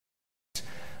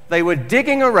they were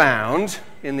digging around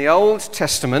in the Old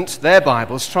Testament, their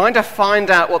Bibles, trying to find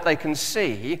out what they can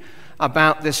see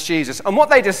about this Jesus. And what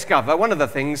they discover, one of the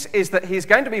things, is that he's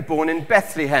going to be born in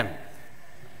Bethlehem.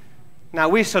 Now,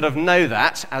 we sort of know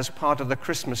that as part of the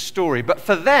Christmas story, but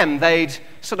for them, they'd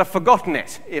sort of forgotten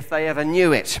it, if they ever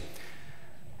knew it.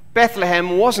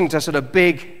 Bethlehem wasn't a sort of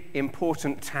big,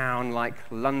 important town like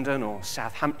London or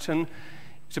Southampton.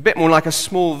 It's a bit more like a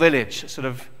small village, sort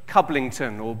of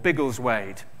Cublington or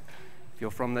Biggleswade. If you're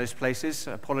from those places,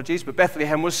 apologies, but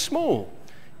Bethlehem was small.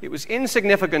 It was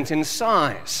insignificant in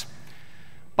size.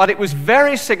 But it was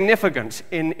very significant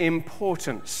in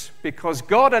importance, because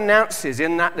God announces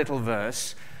in that little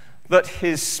verse that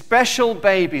his special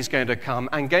baby is going to come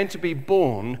and going to be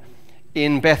born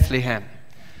in Bethlehem.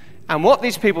 And what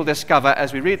these people discover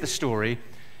as we read the story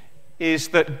is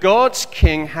that God's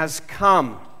king has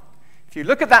come. If you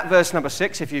look at that verse number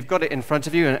 6, if you've got it in front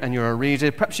of you and you're a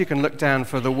reader, perhaps you can look down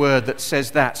for the word that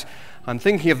says that. I'm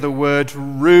thinking of the word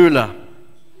ruler.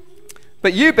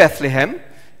 But you, Bethlehem,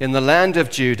 in the land of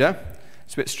Judah,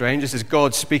 it's a bit strange, this is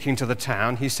God speaking to the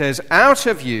town. He says, out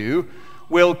of you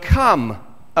will come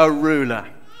a ruler.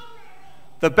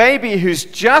 The baby who's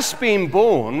just been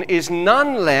born is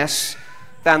none less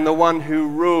than the one who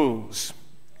rules.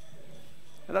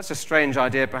 Now, that's a strange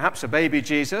idea, perhaps, a baby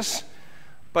Jesus.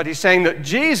 But he's saying that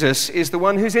Jesus is the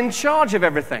one who's in charge of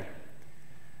everything.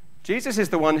 Jesus is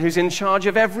the one who's in charge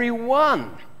of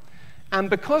everyone. And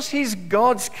because he's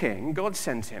God's king, God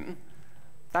sent him,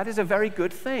 that is a very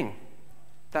good thing,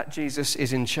 that Jesus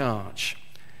is in charge.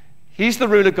 He's the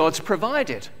ruler God's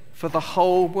provided for the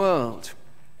whole world.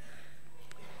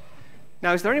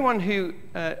 Now, is there anyone who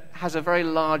has a very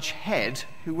large head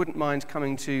who wouldn't mind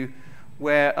coming to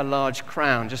wear a large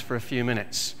crown just for a few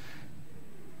minutes?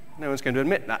 No one's going to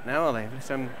admit that now, are they?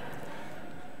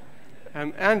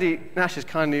 Andy Nash is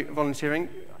kindly volunteering.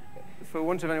 For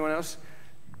want of anyone else,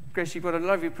 Grace, you've got a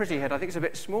lovely, pretty head. I think it's a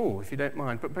bit small, if you don't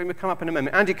mind. But come up in a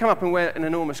moment. Andy, come up and wear an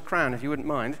enormous crown, if you wouldn't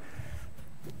mind.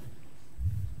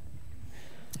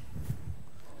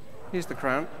 Here's the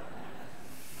crown.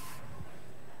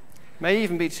 May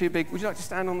even be too big. Would you like to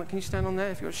stand on that? Can you stand on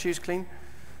there if you've got shoes clean?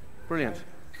 Brilliant.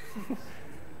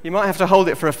 You might have to hold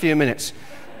it for a few minutes.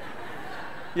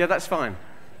 Yeah, that's fine.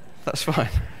 That's fine.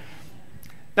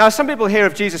 Now, some people hear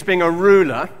of Jesus being a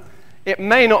ruler. It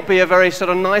may not be a very sort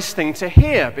of nice thing to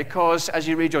hear, because as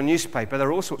you read your newspaper, there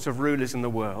are all sorts of rulers in the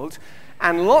world,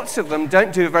 and lots of them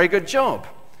don't do a very good job.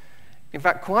 In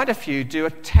fact, quite a few do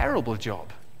a terrible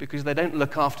job because they don't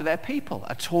look after their people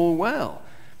at all well.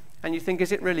 And you think,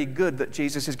 is it really good that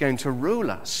Jesus is going to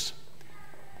rule us?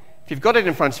 If you've got it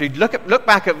in front of you, look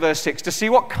back at verse 6 to see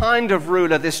what kind of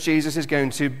ruler this Jesus is going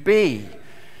to be.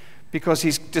 Because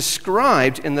he's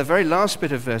described in the very last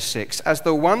bit of verse 6 as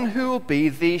the one who will be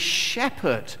the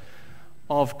shepherd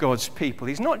of God's people.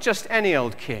 He's not just any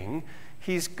old king,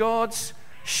 he's God's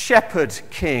shepherd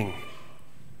king.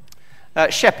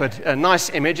 Shepherd, a nice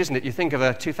image, isn't it? You think of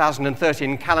a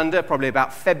 2013 calendar, probably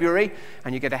about February,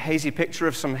 and you get a hazy picture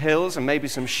of some hills and maybe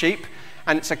some sheep,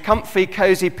 and it's a comfy,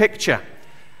 cozy picture.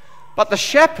 But the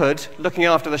shepherd, looking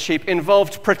after the sheep,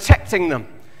 involved protecting them,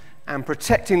 and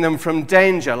protecting them from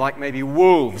danger, like maybe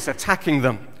wolves attacking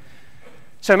them.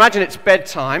 So imagine it's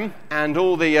bedtime, and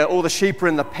all the sheep are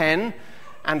in the pen,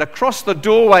 and across the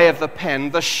doorway of the pen,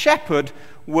 the shepherd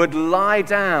would lie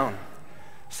down,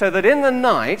 so that in the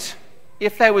night,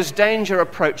 if there was danger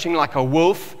approaching, like a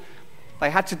wolf, they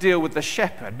had to deal with the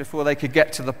shepherd before they could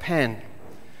get to the pen.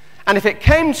 And if it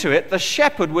came to it, the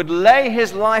shepherd would lay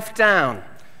his life down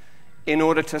in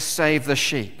order to save the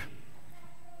sheep.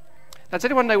 Now, does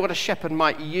anyone know what a shepherd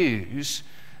might use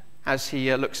as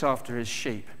he looks after his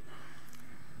sheep?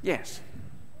 Yes.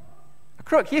 A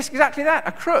crook. Yes, exactly that.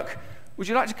 A crook. Would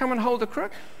you like to come and hold a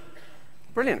crook?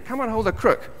 Brilliant. Come and hold a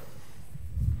crook.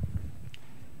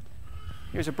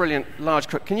 Here's a brilliant large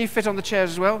crook. Can you fit on the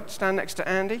chairs as well? Stand next to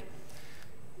Andy.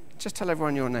 Just tell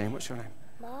everyone your name. What's your name?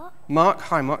 Mark. Mark.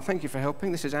 Hi, Mark. Thank you for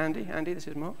helping. This is Andy. Andy, this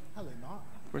is Mark. Hello, Mark.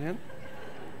 Brilliant.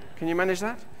 Can you manage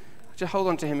that? Just hold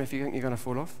on to him if you think you're going to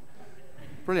fall off.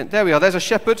 Brilliant. There we are. There's a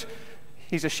shepherd.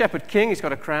 He's a shepherd king. He's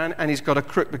got a crown, and he's got a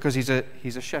crook because he's a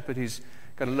shepherd who's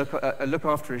going to look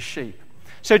after his sheep.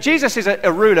 So Jesus is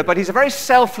a ruler, but he's a very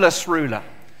selfless ruler.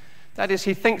 That is,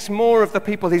 he thinks more of the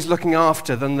people he's looking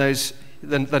after than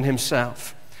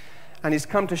himself. And he's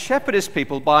come to shepherd his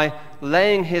people by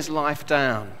laying his life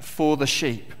down for the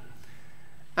sheep.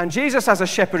 And Jesus, as a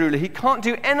shepherd ruler, he can't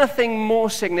do anything more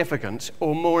significant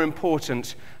or more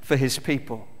important for his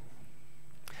people.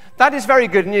 That is very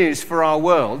good news for our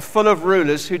world, full of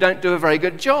rulers who don't do a very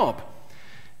good job.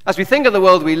 As we think of the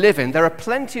world we live in, there are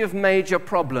plenty of major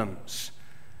problems.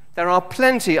 There are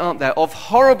plenty, aren't there, of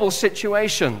horrible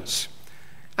situations.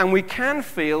 And we can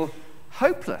feel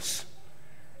hopeless.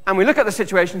 And we look at the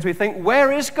situations, we think,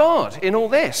 where is God in all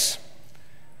this?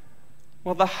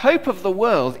 Well, the hope of the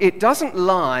world, it doesn't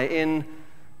lie in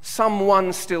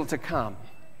someone still to come.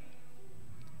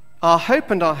 Our hope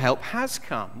and our help has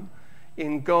come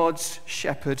in God's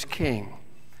shepherd king.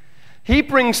 He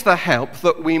brings the help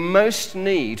that we most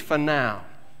need for now,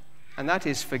 and that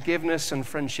is forgiveness and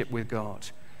friendship with God.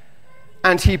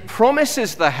 And he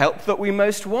promises the help that we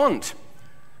most want,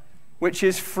 which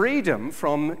is freedom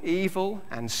from evil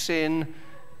and sin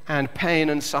and pain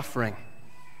and suffering.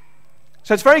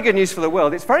 So it's very good news for the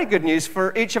world. It's very good news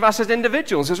for each of us as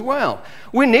individuals as well.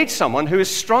 We need someone who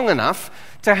is strong enough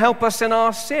to help us in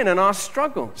our sin and our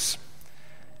struggles.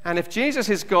 And if Jesus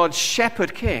is God's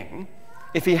shepherd king,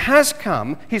 if he has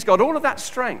come, he's got all of that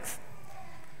strength.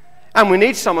 And we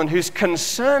need someone who's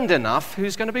concerned enough,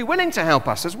 who's going to be willing to help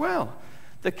us as well.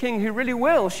 The king who really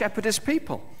will shepherd his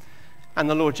people. And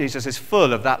the Lord Jesus is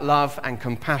full of that love and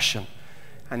compassion.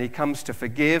 And he comes to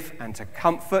forgive and to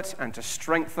comfort and to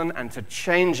strengthen and to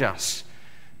change us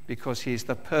because he's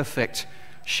the perfect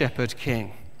shepherd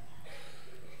king.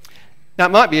 Now,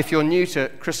 it might be if you're new to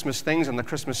Christmas things and the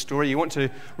Christmas story, you want to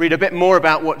read a bit more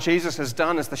about what Jesus has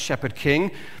done as the shepherd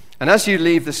king. And as you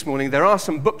leave this morning, there are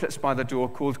some booklets by the door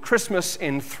called Christmas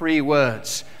in 3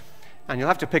 Words. And you'll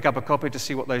have to pick up a copy to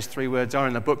see what those 3 words are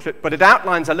in the booklet. But it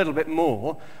outlines a little bit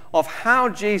more of how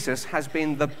Jesus has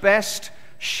been the best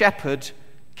shepherd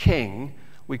king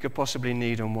we could possibly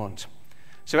need and want.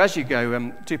 So as you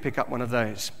go, do pick up one of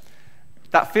those.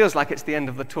 That feels like it's the end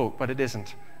of the talk, but it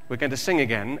isn't. We're going to sing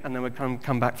again, and then we'll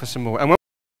come back for some more. And when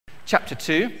chapter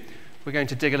 2, we're going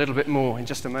to dig a little bit more in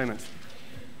just a moment.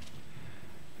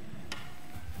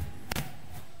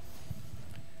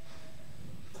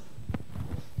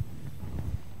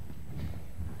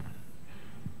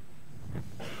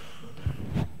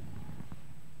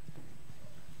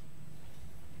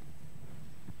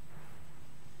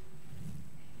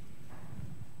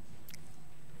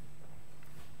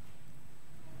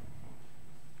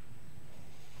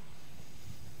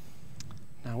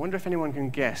 I wonder if anyone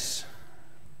can guess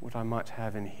what I might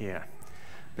have in here.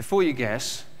 Before you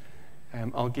guess,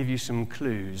 I'll give you some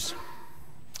clues.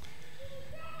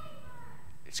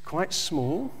 It's quite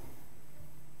small.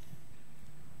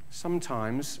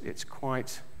 Sometimes it's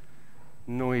quite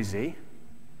noisy.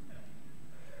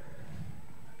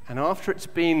 And after it's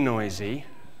been noisy,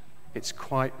 it's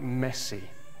quite messy.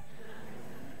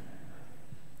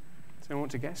 Does anyone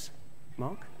want to guess?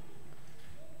 Mark?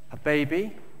 A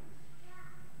baby?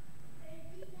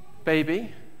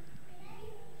 Baby?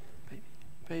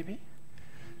 Baby?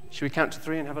 Should we count to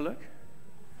 3 and have a look?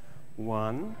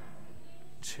 1,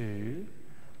 2,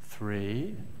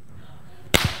 3.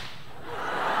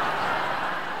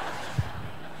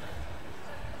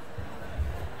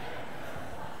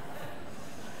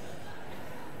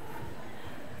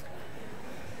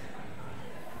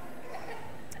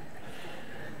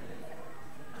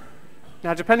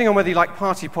 Now, depending on whether you like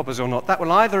party poppers or not, that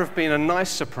will either have been a nice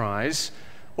surprise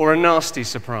or a nasty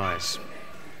surprise.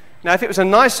 Now, if it was a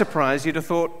nice surprise, you'd have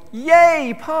thought,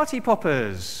 yay, party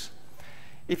poppers.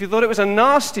 If you thought it was a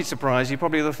nasty surprise, you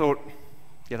probably would have thought,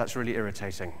 yeah, that's really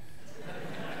irritating.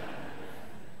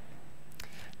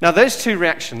 Now, those 2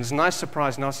 reactions, nice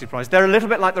surprise, nasty surprise, they're a little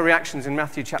bit like the reactions in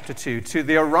Matthew chapter 2 to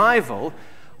the arrival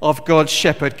of God's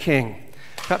shepherd king.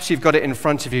 Perhaps you've got it in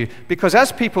front of you, because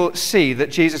as people see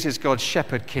that Jesus is God's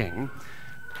shepherd king,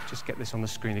 just get this on the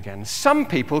screen again. Some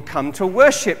people come to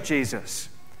worship Jesus.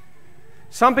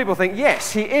 Some people think,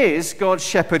 yes, he is God's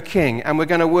shepherd king, and we're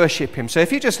going to worship him. So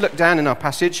if you just look down in our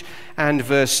passage and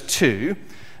verse 2,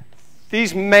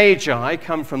 these magi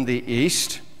come from the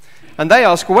east, and they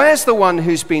ask, where's the one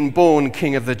who's been born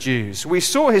king of the Jews? We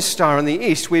saw his star in the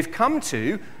east. We've come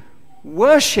to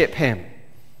worship him.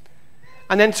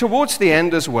 And then towards the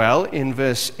end as well, in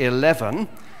verse 11,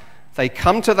 they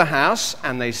come to the house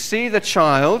and they see the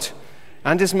child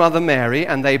and his mother Mary,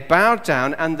 and they bowed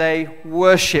down and they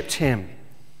worshipped him.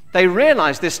 They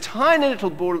realized this tiny little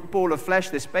ball of flesh,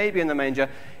 this baby in the manger,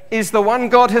 is the one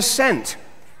God has sent.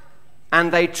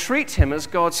 And they treat him as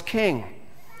God's king.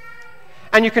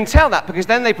 And you can tell that because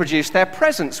then they produce their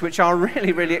presents, which are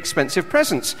really, really expensive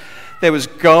presents. There was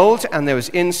gold and there was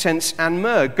incense and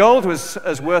myrrh. Gold was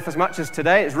worth as much as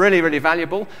today. It's really, really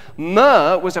valuable.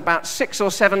 Myrrh was about 6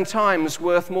 or 7 times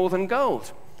worth more than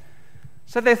gold.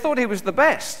 So they thought he was the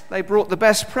best. They brought the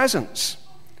best presents.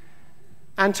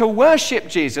 And to worship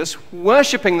Jesus,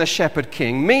 worshiping the shepherd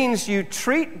king, means you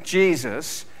treat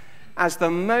Jesus as the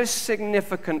most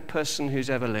significant person who's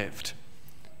ever lived.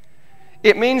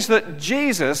 It means that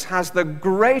Jesus has the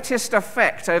greatest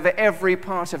effect over every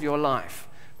part of your life.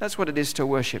 That's what it is to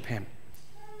worship him.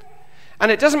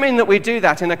 And it doesn't mean that we do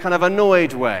that in a kind of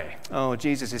annoyed way. Oh,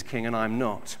 Jesus is king and I'm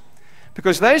not.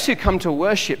 Because those who come to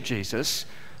worship Jesus,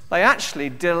 they actually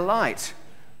delight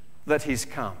that he's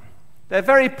come. They're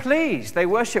very pleased. They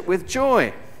worship with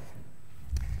joy.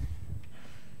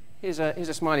 Here's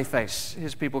a smiley face.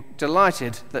 Here's people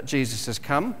delighted that Jesus has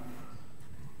come.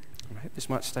 I hope this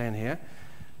might stay in here.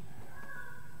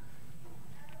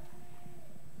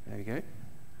 There we go.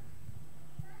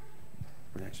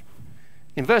 Brilliant.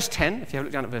 In verse 10, if you have a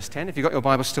look down at verse 10, if you've got your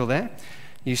Bible still there,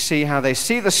 you see how they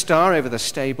see the star over the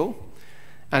stable,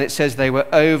 and it says they were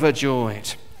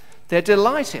overjoyed. They're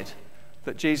delighted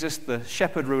that Jesus, the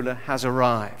shepherd ruler, has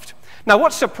arrived. Now,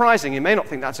 what's surprising, you may not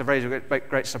think that's a very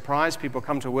great surprise. People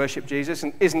come to worship Jesus,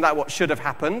 and isn't that what should have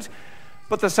happened?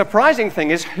 But the surprising thing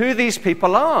is who these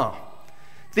people are.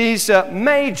 These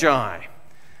magi.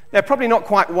 They're probably not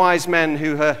quite wise men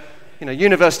who are,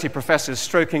 university professors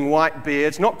stroking white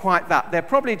beards, not quite that. They're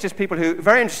probably just people who are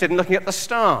very interested in looking at the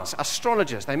stars,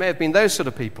 astrologers. They may have been those sort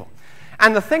of people.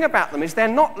 And the thing about them is they're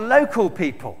not local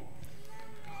people.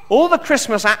 All the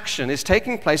Christmas action is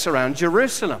taking place around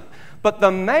Jerusalem. But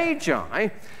the Magi,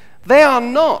 they are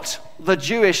not the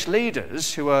Jewish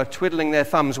leaders who are twiddling their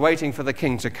thumbs waiting for the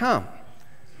king to come.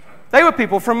 They were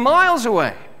people from miles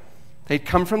away. They'd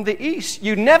come from the east.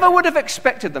 You never would have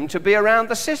expected them to be around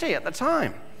the city at the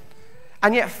time.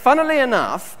 And yet, funnily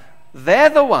enough, they're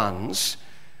the ones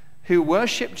who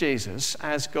worship Jesus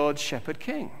as God's shepherd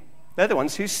king. They're the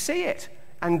ones who see it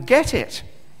and get it.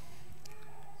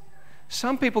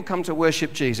 Some people come to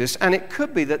worship Jesus, and it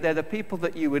could be that they're the people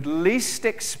that you would least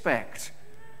expect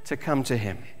to come to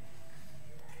him.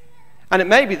 And it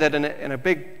may be that in a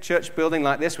big church building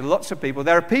like this with lots of people,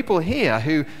 there are people here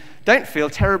who don't feel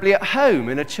terribly at home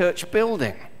in a church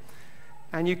building.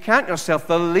 And you count yourself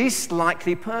the least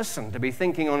likely person to be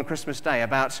thinking on Christmas Day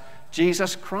about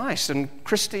Jesus Christ and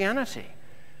Christianity.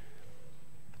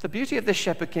 The beauty of this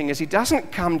shepherd king is he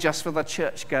doesn't come just for the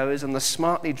churchgoers and the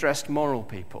smartly dressed moral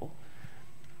people.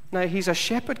 No, he's a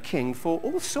shepherd king for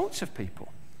all sorts of people.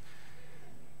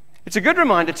 It's a good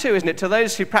reminder too, isn't it, to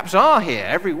those who perhaps are here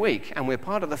every week and we're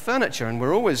part of the furniture and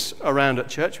we're always around at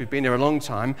church, we've been here a long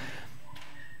time.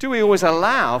 Do we always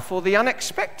allow for the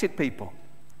unexpected people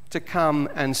to come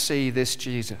and see this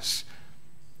Jesus?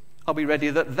 Are we ready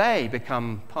that they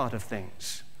become part of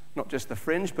things? Not just the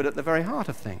fringe, but at the very heart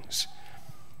of things.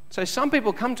 So some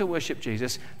people come to worship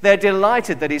Jesus, they're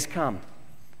delighted that he's come,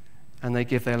 and they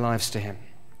give their lives to him.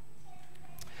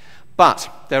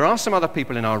 But there are some other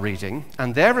people in our reading,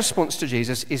 and their response to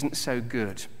Jesus isn't so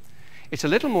good. It's a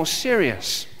little more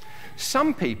serious.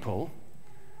 Some people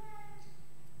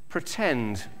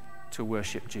pretend to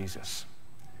worship Jesus.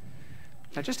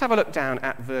 Now just have a look down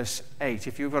at verse 8,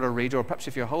 if you've got a reader, or perhaps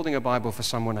if you're holding a Bible for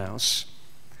someone else.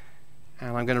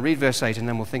 And I'm going to read verse 8, and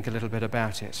then we'll think a little bit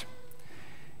about it.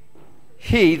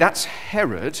 He, that's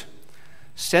Herod,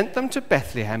 sent them to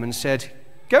Bethlehem and said,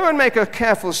 "Go and make a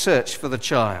careful search for the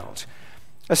child.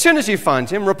 As soon as you find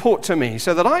him, report to me,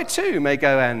 so that I too may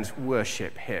go and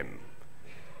worship him."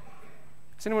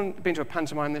 Has anyone been to a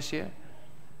pantomime this year?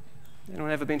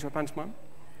 Anyone ever been to a pantomime?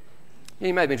 Yeah,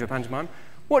 you may have been to a pantomime.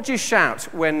 What do you shout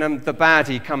when the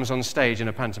baddie comes on stage in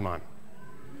a pantomime?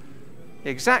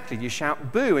 Exactly, you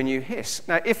shout boo and you hiss.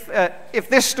 Now, if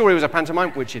this story was a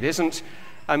pantomime, which it isn't,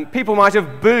 people might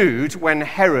have booed when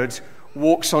Herod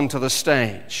walks onto the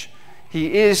stage.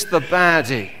 He is the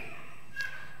baddie.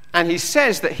 And he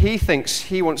says that he thinks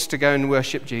he wants to go and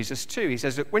worship Jesus too. He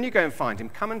says, "Look, when you go and find him,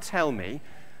 come and tell me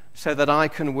so that I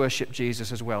can worship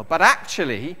Jesus as well." But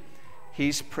actually,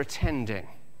 he's pretending.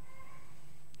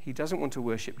 He doesn't want to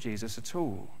worship Jesus at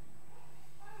all.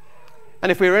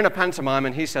 And if we were in a pantomime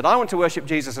and he said, "I want to worship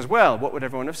Jesus as well," what would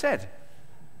everyone have said?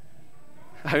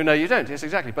 "Oh, no, you don't." Yes,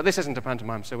 exactly. But this isn't a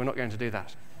pantomime, so we're not going to do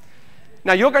that.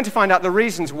 Now, you're going to find out the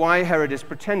reasons why Herod is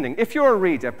pretending. If you're a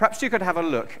reader, perhaps you could have a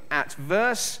look at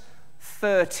verse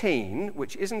 13,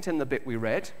 which isn't in the bit we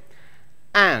read,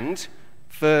 and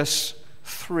verse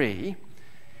 3.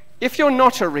 If you're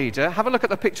not a reader, have a look at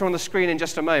the picture on the screen in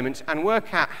just a moment and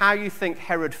work out how you think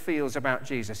Herod feels about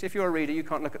Jesus. If you're a reader, you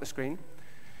can't look at the screen.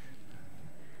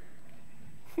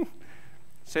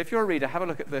 So if you're a reader, have a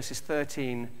look at verses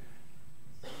 13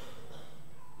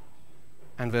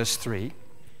 and verse 3.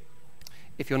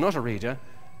 If you're not a reader,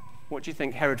 what do you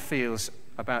think Herod feels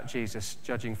about Jesus,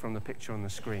 judging from the picture on the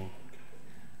screen?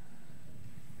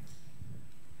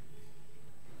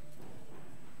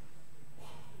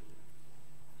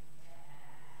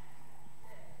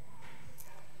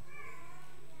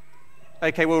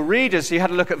 Okay, well, readers, you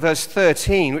had a look at verse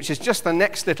 13, which is just the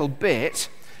next little bit.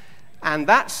 And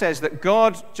that says that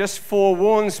God just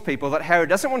forewarns people that Herod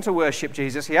doesn't want to worship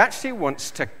Jesus. He actually wants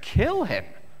to kill him.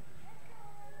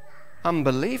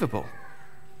 Unbelievable.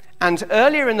 And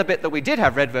earlier in the bit that we did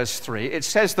have read, verse 3, it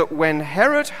says that when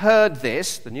Herod heard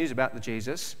this, the news about the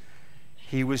Jesus,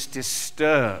 he was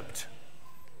disturbed.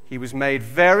 He was made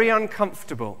very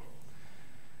uncomfortable.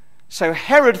 So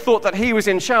Herod thought that he was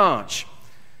in charge.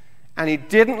 And he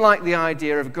didn't like the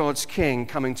idea of God's king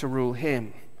coming to rule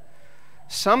him.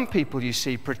 Some people, you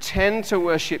see, pretend to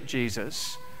worship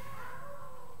Jesus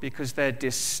because they're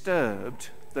disturbed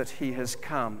that he has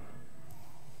come.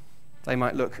 They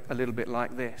might look a little bit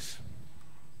like this.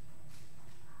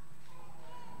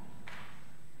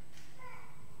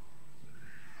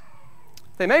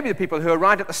 They may be the people who are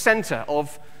right at the center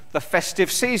of the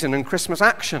festive season and Christmas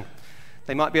action.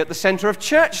 They might be at the center of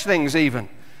church things even.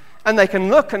 And they can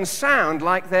look and sound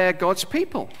like they're God's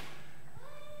people.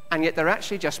 And yet they're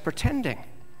actually just pretending.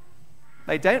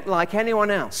 They don't like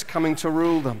anyone else coming to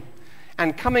rule them.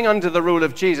 And coming under the rule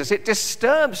of Jesus, it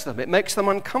disturbs them. It makes them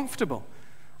uncomfortable.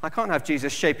 I can't have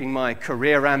Jesus shaping my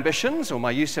career ambitions or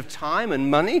my use of time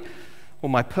and money or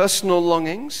my personal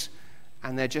longings.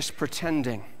 And they're just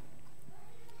pretending.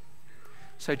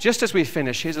 So just as we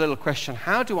finish, here's a little question.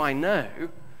 How do I know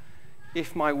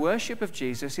if my worship of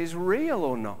Jesus is real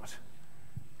or not?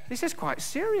 This is quite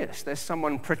serious. There's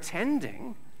someone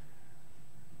pretending.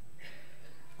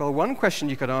 Well, one question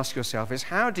you could ask yourself is,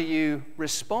 how do you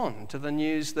respond to the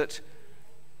news that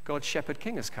God's shepherd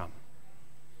king has come?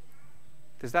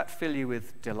 Does that fill you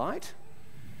with delight,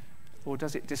 or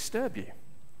does it disturb you?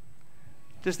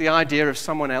 Does the idea of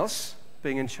someone else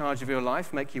being in charge of your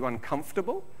life make you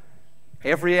uncomfortable?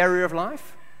 Every area of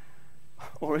life?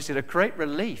 Or is it a great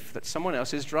relief that someone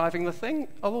else is driving the thing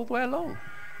all the way along?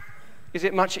 Is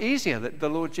it much easier that the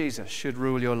Lord Jesus should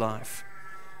rule your life?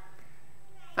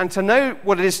 And to know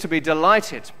what it is to be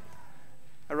delighted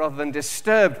rather than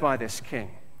disturbed by this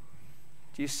king,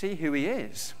 do you see who he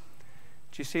is?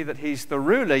 Do you see that he's the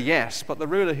ruler? Yes, but the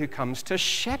ruler who comes to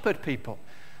shepherd people.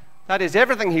 That is,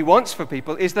 everything he wants for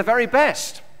people is the very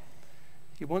best.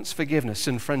 He wants forgiveness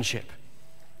and friendship,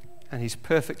 and he's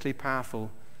perfectly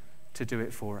powerful to do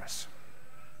it for us.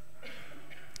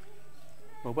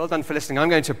 Well done for listening. I'm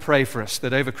going to pray for us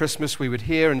that over Christmas we would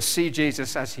hear and see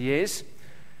Jesus as he is,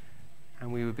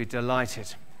 and we would be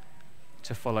delighted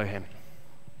to follow him.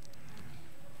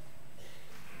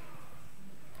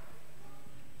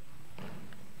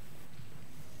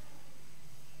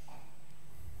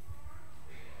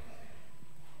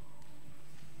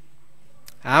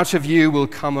 Out of you will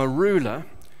come a ruler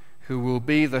who will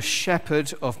be the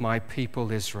shepherd of my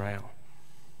people Israel.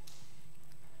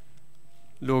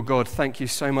 Lord God, thank you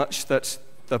so much that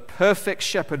the perfect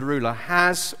shepherd ruler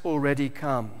has already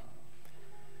come.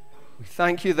 We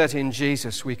thank you that in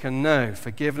Jesus we can know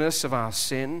forgiveness of our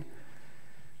sin,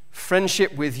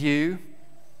 friendship with you,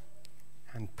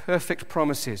 and perfect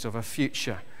promises of a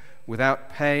future without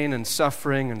pain and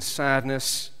suffering and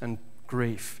sadness and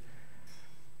grief.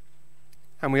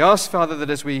 And we ask, Father, that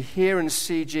as we hear and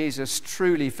see Jesus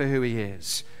truly for who he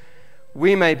is,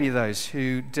 we may be those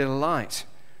who delight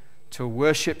to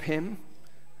worship him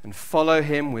and follow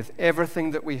him with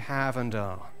everything that we have and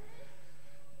are.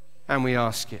 And we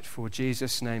ask it for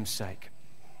Jesus' name's sake.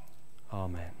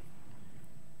 Amen.